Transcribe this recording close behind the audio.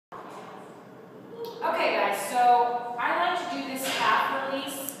so I like to do this calf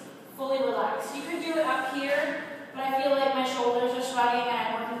release fully relaxed. You can do it up here, but I feel like my shoulders are sweating and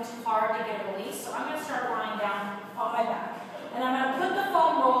I'm working too hard to get a release. So I'm going to start lying down on my back. And I'm going to put the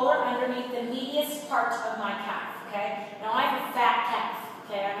foam roller underneath the meatiest part of my calf, okay? Now I have a fat calf,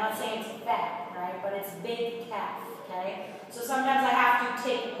 okay? I'm not saying it's fat, right? But it's big calf, okay? So sometimes I have to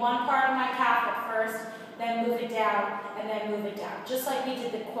take one part of my calf at first, then move it down, and then move it down. Just like we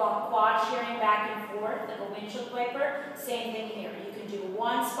did the quad shearing back and forth, like a windshield wiper, same thing here. You can do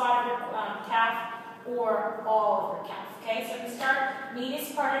one spot of your calf or all of your calf, okay? So I'm going to start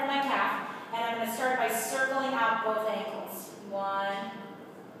meatiest part of my calf, and I'm going to start by circling out both ankles. 1,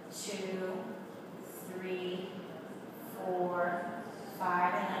 2, 3, 4,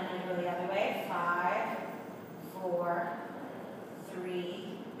 5, and I'm going to go the other way. 5, 4,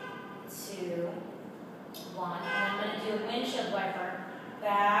 3, 2, 1. And I'm going to do a windshield wiper.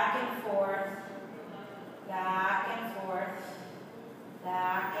 Back and forth, back and forth,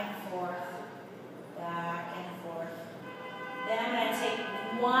 back and forth, back and forth. Then I'm going to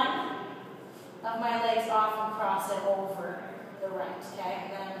take one of my legs off and cross it over the right, okay?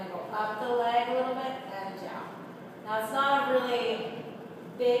 And then I'm going to go up the leg a little bit and down. Now it's not a really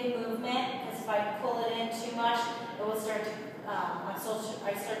big movement, because if I pull it in too much, it will start to, I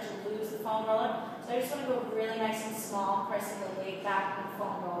start to lose the foam roller. So I just want to go really nice and small, pressing the weight back on the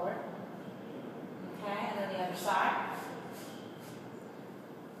foam roller. Okay, and then the other side.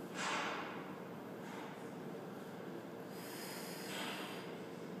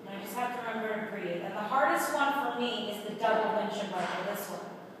 And I just have to remember to breathe. And the hardest one for me is the double windshield wiper, this one,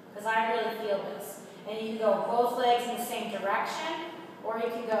 because I really feel this. And you can go both legs in the same direction, or you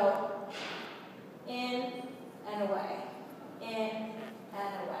can go in and away, in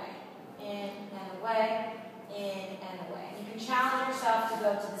and away, in and away, in and away. And you can challenge yourself to go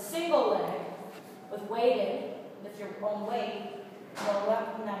to the single leg with your own weight. Roll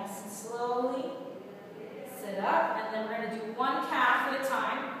up nice and slowly, sit up, and then we're going to do one calf at a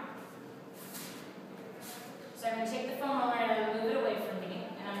time. So I'm going to take the foam roller and I'm going to move it away from me,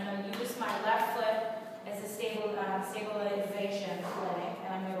 and I'm going to use my left foot as a stabilization leg,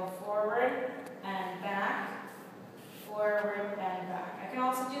 and I'm going to go forward and back, forward and back. I can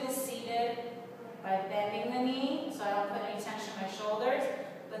also do this seated by bending the knee, so I don't put any tension in my shoulders,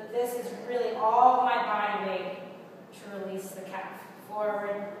 but this is really all my body weight to release the calf.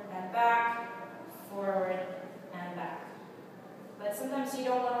 Forward and back, forward and back. But sometimes you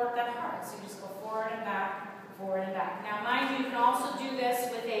don't want to work that hard, so you just go forward and back, forward and back. Now mind you, you can also do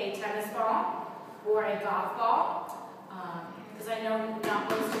this with a tennis ball or a golf ball, because I know not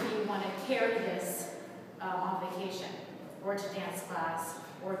most of you want to carry this on vacation, or to dance class,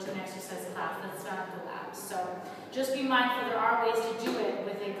 or to an exercise class that's not the lab. So just be mindful there are ways to do it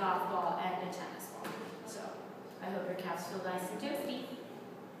with a golf ball and a tennis ball. So I hope your calves feel nice and toasty.